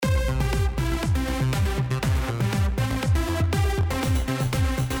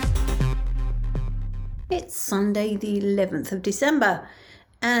It's Sunday the 11th of December,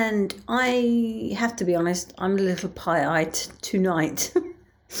 and I have to be honest, I'm a little pie-eyed tonight.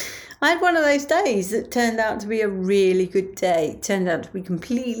 I had one of those days that turned out to be a really good day. It turned out to be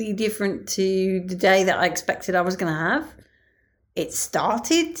completely different to the day that I expected I was going to have. It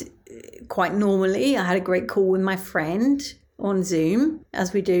started quite normally. I had a great call with my friend on Zoom,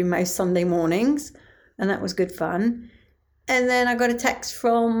 as we do most Sunday mornings, and that was good fun. And then I got a text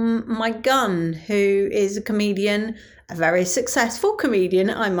from my gun, who is a comedian, a very successful comedian,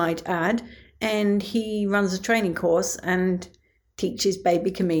 I might add. And he runs a training course and teaches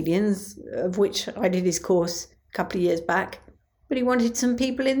baby comedians, of which I did his course a couple of years back. But he wanted some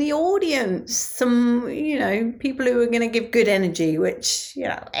people in the audience, some, people who are going to give good energy, which,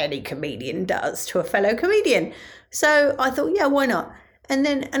 any comedian does to a fellow comedian. So I thought, yeah, why not? And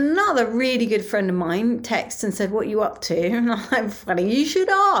then another really good friend of mine texted and said, what are you up to? And I'm like, funny, you should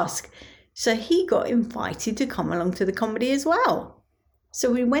ask. So he got invited to come along to the comedy as well. So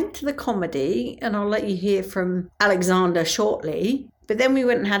we went to the comedy, and I'll let you hear from Alexander shortly. But then we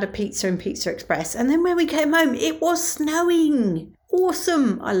went and had a pizza in Pizza Express. And then when we came home, it was snowing.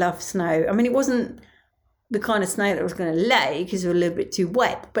 Awesome. I love snow. I mean, it wasn't the kind of snow that was going to lay because it was a little bit too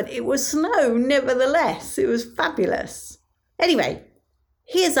wet. But it was snow nevertheless. It was fabulous. Anyway.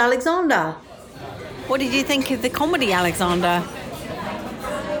 Here's Alexander. What did you think of the comedy, Alexander?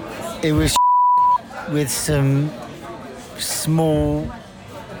 It was with some small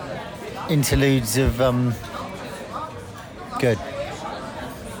interludes of good.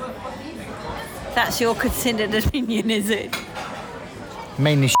 That's your considered opinion, is it?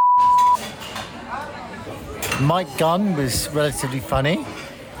 Mainly Mike Gunn was relatively funny.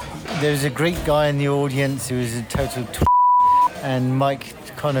 There was a great guy in the audience who was a total and Mike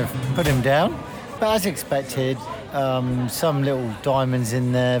kind of put him down. But as expected, some little diamonds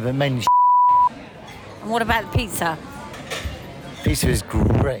in there, but mainly And what about the pizza? Pizza was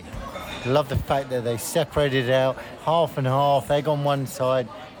great. Love the fact that they separated it out, half and half, egg on one side.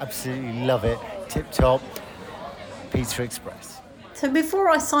 Absolutely love it. Tip top. Pizza Express. So before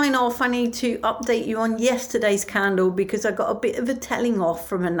I sign off, I need to update you on yesterday's candle because I got a bit of a telling off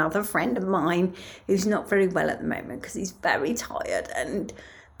from another friend of mine who's not very well at the moment because he's very tired and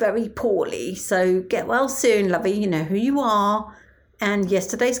very poorly. So get well soon, lovey. You know who you are. And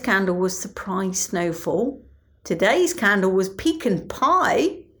yesterday's candle was surprise snowfall. Today's candle was pecan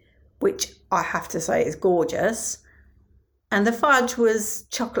pie, which I have to say is gorgeous. And the fudge was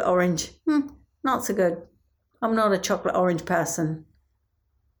chocolate orange. Not so good. I'm not a chocolate orange person.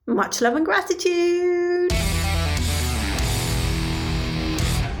 Much love and gratitude.